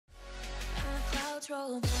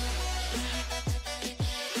control.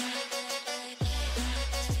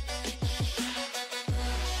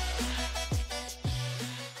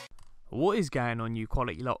 What is going on, you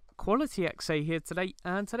quality lot? Quality XA here today,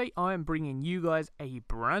 and today I am bringing you guys a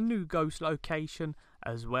brand new ghost location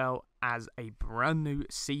as well as a brand new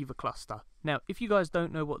Siva cluster. Now, if you guys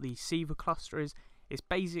don't know what the Siva cluster is, it's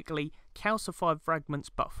basically calcified fragments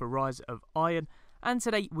but for Rise of Iron, and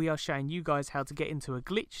today we are showing you guys how to get into a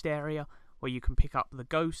glitched area where you can pick up the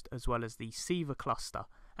ghost as well as the Siva cluster.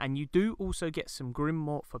 And you do also get some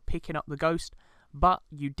Grimmort for picking up the ghost, but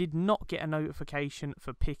you did not get a notification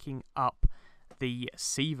for picking up the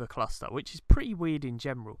Siva cluster, which is pretty weird in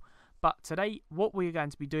general. But today what we're going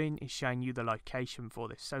to be doing is showing you the location for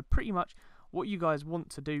this. So pretty much what you guys want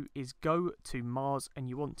to do is go to Mars and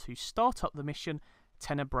you want to start up the mission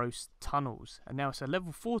Tenebros Tunnels. And now it's a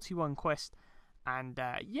level 41 quest, and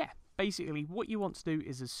yeah, basically what you want to do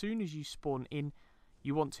is as soon as you spawn in,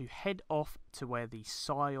 you want to head off to where the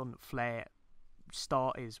Scion Flare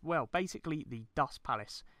star is, well, basically the Dust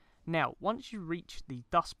Palace. Now once you reach the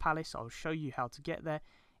Dust Palace, I'll show you how to get there.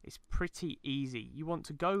 It's pretty easy. You want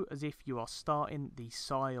to go as if you are starting the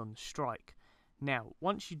Scion Strike. Now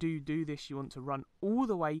once you do this, you want to run all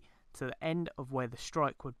the way to the end of where the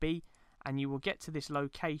strike would be, and you will get to this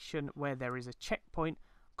location where there is a checkpoint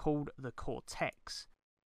called the Cortex.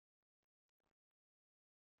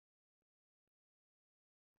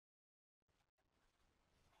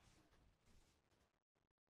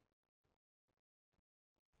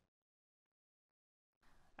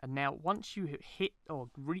 And now once you hit or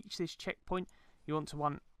reach this checkpoint, you want to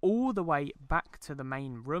run all the way back to the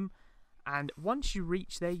main room, and once you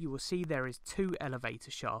reach there, you will see there is 2 elevator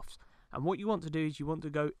shafts. And what you want to do is you want to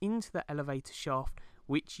go into the elevator shaft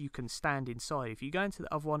which you can stand inside. If you go into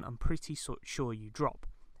the other one, I'm pretty sure you drop.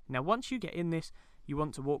 Now once you get in this, you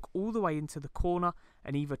want to walk all the way into the corner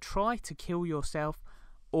and either try to kill yourself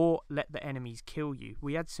or let the enemies kill you.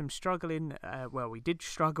 We had some struggling, well, we did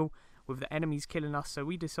struggle with the enemies killing us, so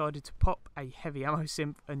we decided to pop a heavy ammo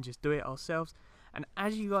synth and just do it ourselves. And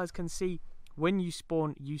as you guys can see, when you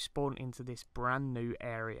spawn into this brand new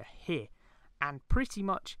area here, and pretty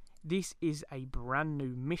much this is a brand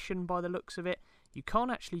new mission by the looks of it. You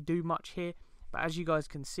can't actually do much here, but as you guys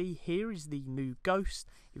can see, here is the new ghost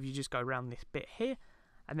if you just go around this bit here.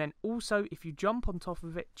 And then also if you jump on top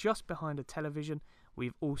of it, just behind a television,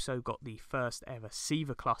 we've also got the first ever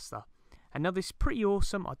Siva cluster. And now this is pretty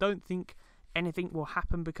awesome. I don't think anything will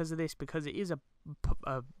happen because of this, because it is a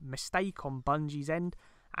mistake on Bungie's end,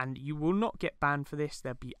 and you will not get banned for this.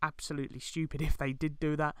 They'd be absolutely stupid if they did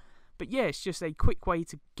do that. But yeah, it's just a quick way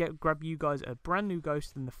to grab you guys a brand new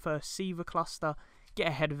ghost in the first Siva cluster, get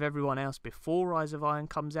ahead of everyone else before Rise of Iron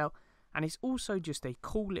comes out, and it's also just a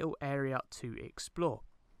cool little area to explore.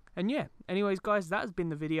 And yeah, anyways guys, that has been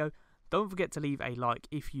the video. Don't forget to leave a like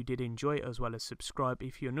if you did enjoy it, as well as subscribe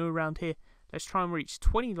if you're new around here. Let's try and reach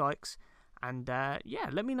 20 likes, and yeah,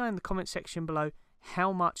 let me know in the comment section below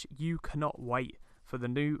how much you cannot wait for the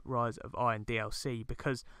new Rise of Iron DLC,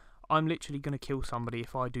 because I'm literally going to kill somebody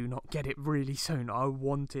if I do not get it really soon. I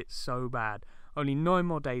want it so bad. Only 9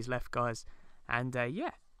 more days left, guys. And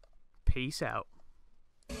yeah, peace out.